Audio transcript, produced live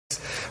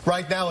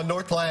Right now, a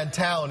Northland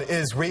town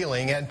is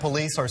reeling, and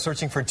police are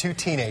searching for two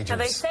teenagers. Now,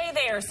 they say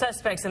they are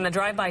suspects in the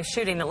drive-by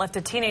shooting that left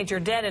a teenager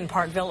dead in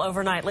Parkville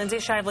overnight. Lindsay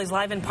Shively's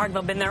live in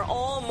Parkville. Been there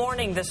all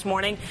morning this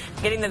morning,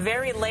 getting the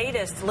very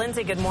latest.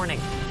 Lindsay, good morning.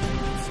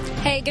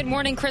 Hey, good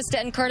morning, Krista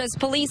and Curtis.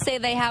 Police say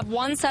they have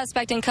one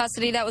suspect in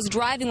custody that was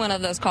driving one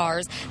of those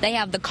cars. They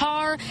have the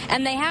car,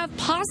 and they have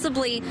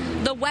possibly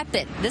the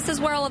weapon. This is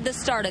where all of this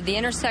started, the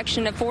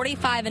intersection of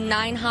 45 and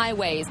 9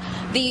 highways.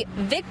 The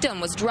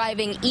victim was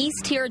driving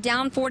east here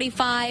down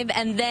 45,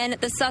 and then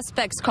the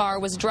suspect's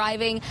car was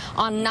driving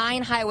on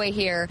 9 highway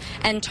here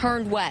and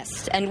turned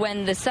west. And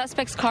when the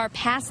suspect's car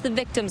passed the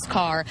victim's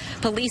car,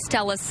 police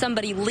tell us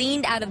somebody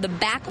leaned out of the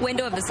back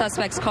window of the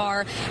suspect's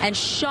car and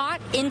shot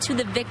into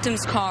the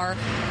victim's car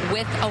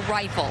with a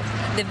rifle.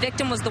 The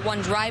victim was the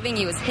one driving.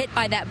 He was hit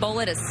by that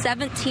bullet, a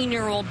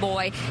 17-year-old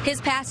boy. His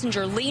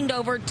passenger leaned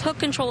over, took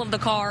control of the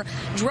car,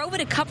 drove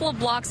it a couple of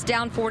blocks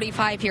down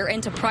 45 here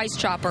into Price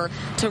Chopper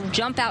to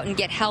jump out and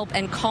get help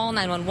and call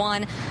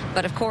 911.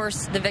 But of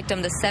course, the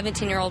victim, the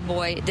 17-year-old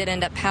boy, did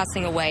end up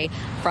passing away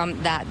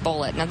from that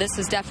bullet. Now, this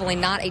is definitely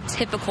not a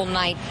typical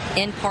night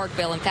in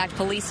Parkville. In fact,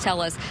 police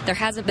tell us there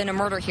hasn't been a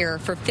murder here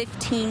for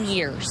 15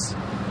 years.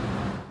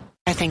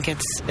 I think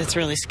it's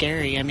really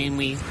scary. I mean,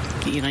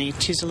 you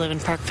choose to live in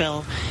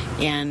Parkville,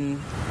 and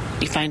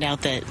you find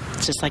out that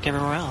it's just like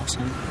everywhere else,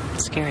 and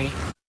it's scary.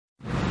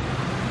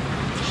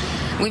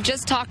 We've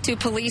just talked to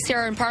police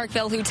here in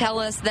Parkville who tell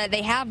us that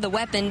they have the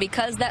weapon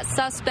because that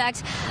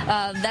suspect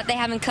that they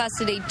have in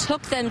custody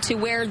took them to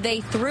where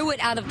they threw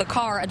it out of the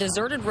car, a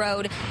deserted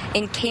road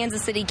in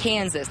Kansas City,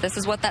 Kansas. This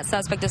is what that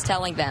suspect is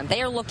telling them.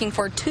 They are looking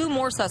for 2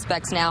 more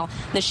suspects now,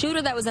 the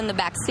shooter that was in the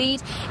back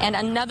seat and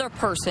another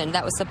person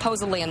that was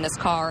supposedly in this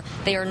car.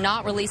 They are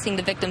not releasing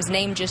the victim's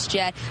name just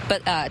yet,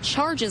 but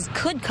charges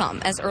could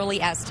come as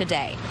early as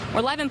today. We're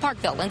live in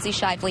Parkville. Lindsay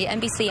Shively,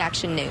 NBC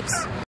Action News.